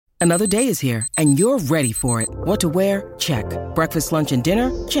Another day is here, and you're ready for it. What to wear? Check. Breakfast, lunch, and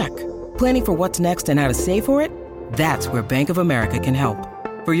dinner? Check. Planning for what's next and how to save for it? That's where Bank of America can help.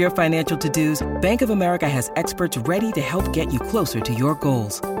 For your financial to-dos, Bank of America has experts ready to help get you closer to your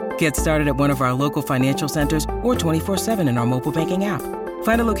goals. Get started at one of our local financial centers or 24/7 in our mobile banking app.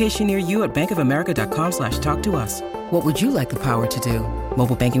 Find a location near you at bankofamerica.com/talktous. What would you like the power to do?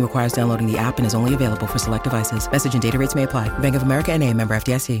 Mobile banking requires downloading the app and is only available for select devices. Message and data rates may apply. Bank of America N.A., member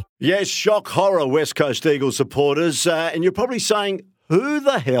FDIC. Yes, shock horror, West Coast Eagles supporters. And you're probably saying, who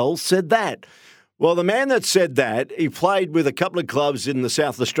the hell said that? Well, the man that said that, he played with a couple of clubs in the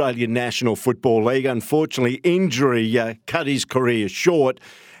South Australian National Football League. Unfortunately, injury cut his career short.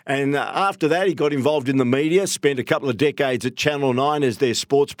 And after that, he got involved in the media, spent a couple of decades at Channel 9 as their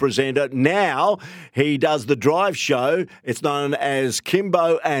sports presenter. Now he does the drive show. It's known as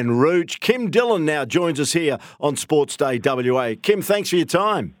Kimbo and Rooch. Kim Dillon now joins us here on Sports Day WA. Kim, thanks for your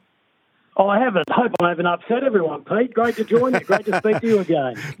time. Oh, I haven't. Hope I haven't upset everyone, Pete. Great to join you. Great to speak to you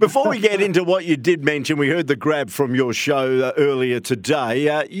again. Before we get into what you did mention, we heard the grab from your show earlier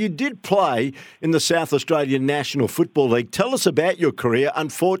today. You did play in the South Australian National Football League. Tell us about your career,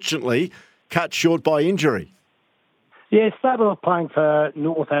 unfortunately cut short by injury. Yeah, started off playing for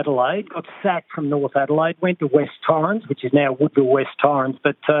North Adelaide, got sacked from North Adelaide, went to West Torrens, which is now Woodville West Torrens,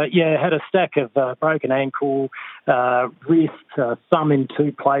 but had a stack of broken ankle, wrist, thumb in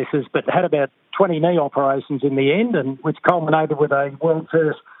two places, but had about 20 knee operations in the end, and which culminated with a world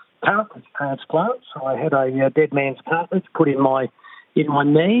first cartilage transplant. So I had a dead man's cartilage put in my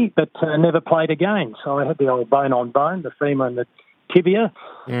knee, but never played again. So I had the old bone on bone, the femur and the tibia,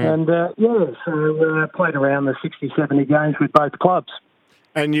 and played around the 60, 70 games with both clubs.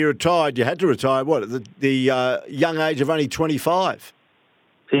 And you retired, you had to retire, what, at the young age of only 25?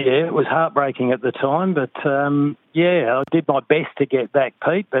 Yeah, it was heartbreaking at the time, but I did my best to get back,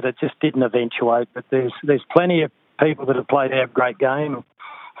 Pete, but it just didn't eventuate. But there's plenty of people that have played our great game,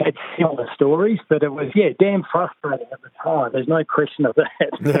 had similar stories, but it was, damn frustrating at the time. There's no question of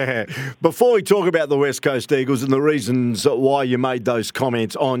that. Before we talk about the West Coast Eagles and the reasons why you made those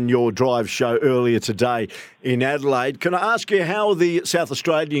comments on your drive show earlier today in Adelaide, can I ask you how the South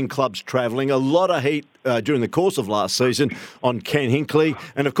Australian club's travelling? A lot of heat during the course of last season on Ken Hinkley.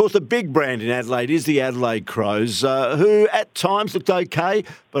 And, of course, the big brand in Adelaide is the Adelaide Crows, who at times looked okay,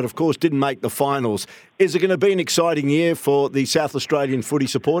 but, of course, didn't make the finals. Is it going to be an exciting year for the South Australian footy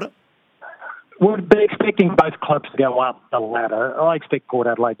supporter? We'd be expecting both clubs to go up the ladder. I expect Port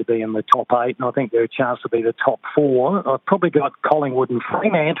Adelaide to be in the top 8, and I think they're a chance to be the top 4. I've probably got Collingwood and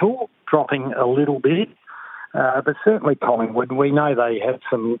Fremantle dropping a little bit, but certainly Collingwood. We know they had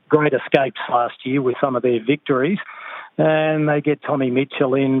some great escapes last year with some of their victories, and they get Tommy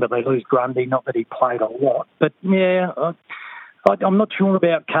Mitchell in, but they lose Grundy, not that he played a lot. But, I'm not sure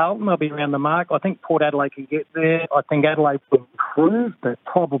about Carlton. They'll be around the mark. I think Port Adelaide can get there. I think Adelaide will improve, but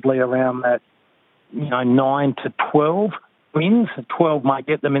probably around that, 9 to 12 wins. 12 might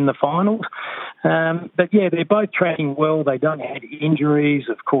get them in the finals. They're both tracking well. They don't have injuries.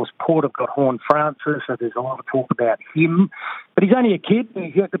 Of course, Port have got Horn Francis, so there's a lot of talk about him. But he's only a kid, and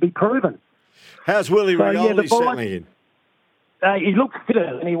he's yet to be proven. How's Willie Rioli settling in? He looks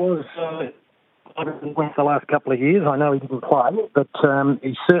fitter than he was the last couple of years. I know he didn't play, but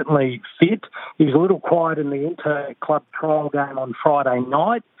he's certainly fit. He was a little quiet in the inter-club trial game on Friday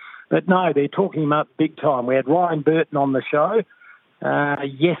night. But no, they're talking him up big time. We had Ryan Burton on the show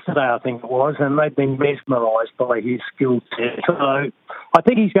yesterday, I think it was, and they've been mesmerised by his skill set. So I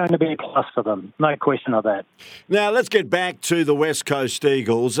think he's going to be a plus for them, no question of that. Now, let's get back to the West Coast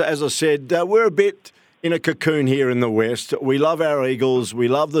Eagles. As I said, we're a bit in a cocoon here in the West. We love our Eagles. We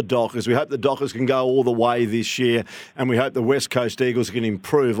love the Dockers. We hope the Dockers can go all the way this year, and we hope the West Coast Eagles can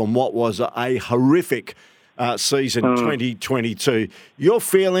improve on what was a horrific season 2022. You're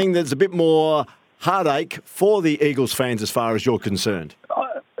feeling there's a bit more heartache for the Eagles fans as far as you're concerned?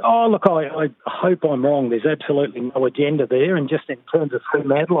 Look, I hope I'm wrong. There's absolutely no agenda there. And just in terms of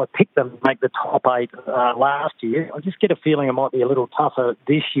Fremantle, I picked them to make the top 8 last year. I just get a feeling it might be a little tougher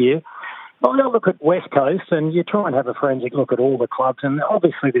this year. I look at West Coast, and you try and have a forensic look at all the clubs, and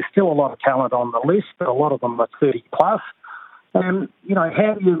obviously there's still a lot of talent on the list, but a lot of them are 30 plus. How do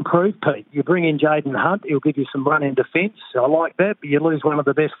you improve, Pete? You bring in Jaden Hunt, he'll give you some run in defence. I like that, but you lose one of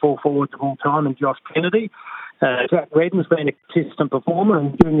the best full forwards of all time in Josh Kennedy. Jack Redden's been a consistent performer,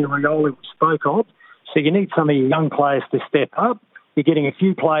 and Junior Rioli we spoke of. So you need some of your young players to step up. You're getting a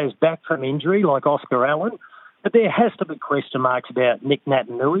few players back from injury, like Oscar Allen. But there has to be question marks about Nick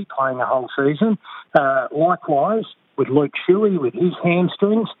Naitanui playing a whole season. Likewise, with Luke Shuey, with his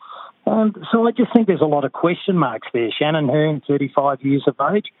hamstrings. So I just think there's a lot of question marks there. Shannon Hearn, 35 years of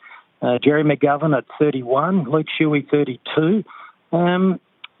age. Jerry McGovern at 31, Luke Shuey 32.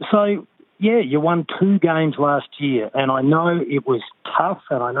 You won 2 games last year, and I know it was tough,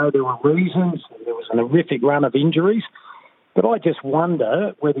 and I know there were reasons. There was an horrific run of injuries, but I just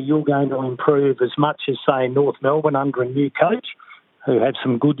wonder whether you're going to improve as much as, say, North Melbourne under a new coach, who have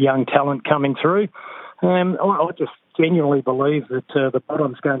some good young talent coming through. I just genuinely believe that the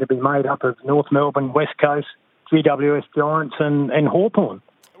bottom's going to be made up of North Melbourne, West Coast, GWS Giants and Hawthorn.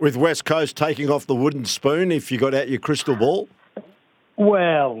 With West Coast taking off the wooden spoon if you got out your crystal ball?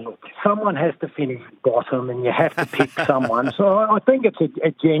 Well, look, someone has to finish bottom and you have to pick someone. So I think it's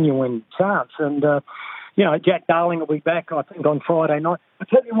a genuine chance. And, Jack Darling will be back, I think, on Friday night. I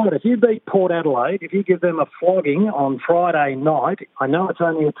tell you what, if you beat Port Adelaide, if you give them a flogging on Friday night, I know it's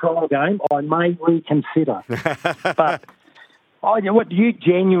only a trial game, I may reconsider. But do you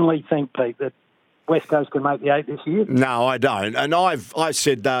genuinely think, Pete, that West Coast can make the 8 this year? No, I don't. And I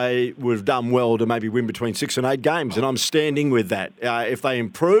said they would have done well to maybe win between 6 and 8 games, and I'm standing with that. If they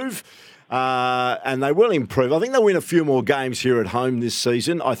improve, and they will improve, I think they'll win a few more games here at home this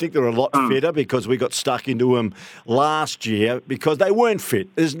season. I think they're a lot fitter because we got stuck into them last year because they weren't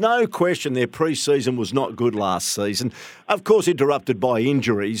fit. There's no question their pre-season was not good last season. Of course, interrupted by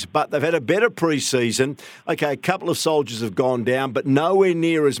injuries, but they've had a better pre-season. Okay, a couple of soldiers have gone down, but nowhere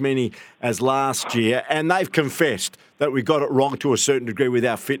near as many as last year. And they've confessed that we got it wrong to a certain degree with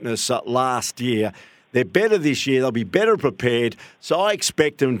our fitness last year. They're better this year. They'll be better prepared. So I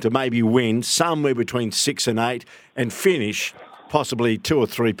expect them to maybe win somewhere between 6 and 8 and finish possibly 2 or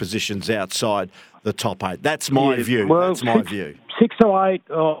 3 positions outside the top 8. That's my view. Well, that's my view. 6 to 8,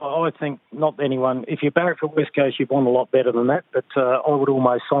 I think not anyone. If you barrack for West Coast, you've won a lot better than that. But I would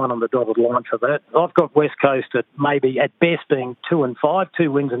almost sign on the dotted line for that. I've got West Coast at maybe at best being 2 and 5,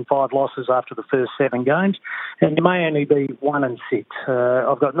 2 wins and 5 losses after the first 7 games, and it may only be 1 and 6.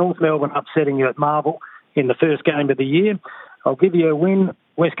 I've got North Melbourne upsetting you at Marvel in the first game of the year. I'll give you a win.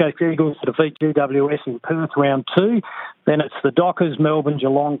 West Coast Eagles to defeat GWS in Perth round 2. Then it's the Dockers, Melbourne,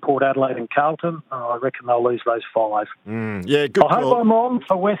 Geelong, Port Adelaide and Carlton. I reckon they'll lose those 5. Good I hope I'm wrong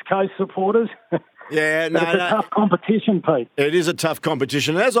for West Coast supporters. Yeah, it's a tough competition, Pete. It is a tough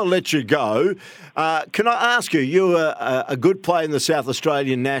competition. As I let you go, can I ask you, you were a good player in the South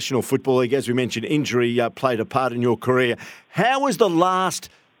Australian National Football League. As we mentioned, injury played a part in your career. How was the last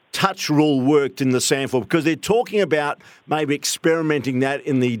touch rule worked in the SANFL? Because they're talking about maybe experimenting that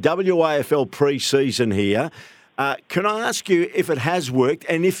in the WAFL pre-season here. Can I ask you if it has worked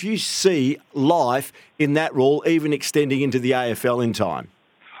and if you see life in that rule even extending into the AFL in time?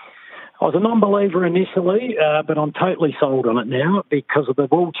 I was a non-believer initially, but I'm totally sold on it now because of the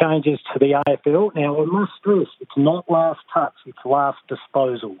rule changes to the AFL. Now, I must stress, it's not last touch, it's last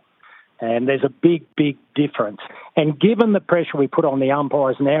disposal. And there's a big, big difference. And given the pressure we put on the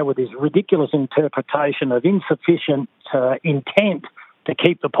umpires now with this ridiculous interpretation of insufficient intent to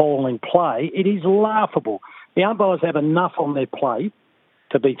keep the ball in play, it is laughable. The umpires have enough on their plate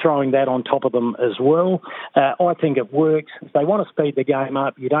to be throwing that on top of them as well. I think it works. If they want to speed the game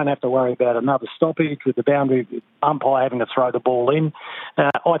up, you don't have to worry about another stoppage with the boundary umpire having to throw the ball in.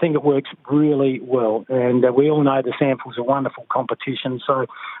 I think it works really well. And we all know the SANFL's a wonderful competition, so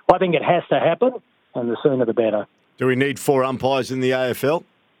I think it has to happen, and the sooner the better. Do we need 4 umpires in the AFL?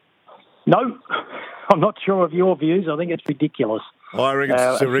 No. I'm not sure of your views. I think it's ridiculous. I reckon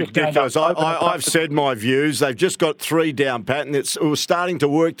it's ridiculous. I've said my views. They've just got 3 down pat, and it was starting to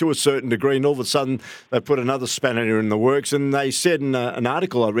work to a certain degree, and all of a sudden they put another spanner in the works. And they said in an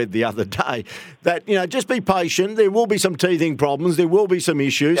article I read the other day that, just be patient. There will be some teething problems. There will be some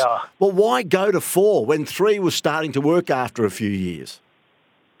issues. Yeah. Well, why go to 4 when 3 was starting to work after a few years?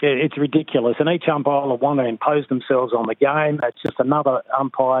 It's ridiculous, and each umpire will want to impose themselves on the game. It's just another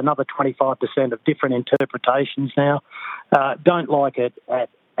umpire, another 25% of different interpretations now. Don't like it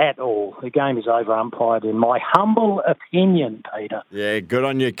at all. The game is over-umpired, in my humble opinion, Peter. Yeah, good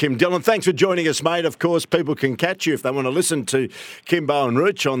on you, Kim Dillon. Thanks for joining us, mate. Of course, people can catch you if they want to listen to Kimbo and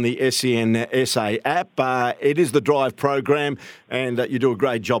Rich on the SEN SA app. It is the Drive program, and you do a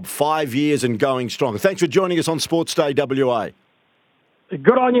great job. 5 years and going strong. Thanks for joining us on Sports Day WA.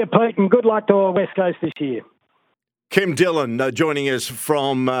 Good on you, Pete, and good luck to our West Coast this year. Kim Dillon joining us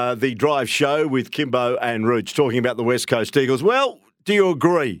from the Drive show with Kimbo and Rooch, talking about the West Coast Eagles. Well, do you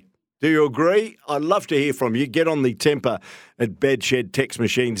agree? Do you agree? I'd love to hear from you. Get on the Temper at Bedshed text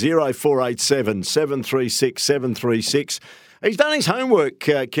machine, 0487 736 736. He's done his homework,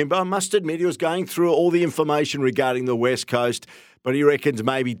 Kimbo. I must admit he was going through all the information regarding the West Coast, but he reckons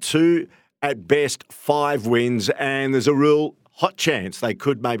maybe 2, at best 5 wins, and there's a real hot chance they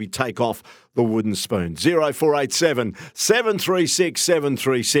could maybe take off the wooden spoon. 0487 736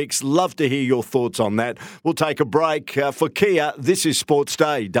 736. Love to hear your thoughts on that. We'll take a break. For Kia, this is Sports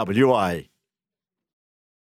Day, WA.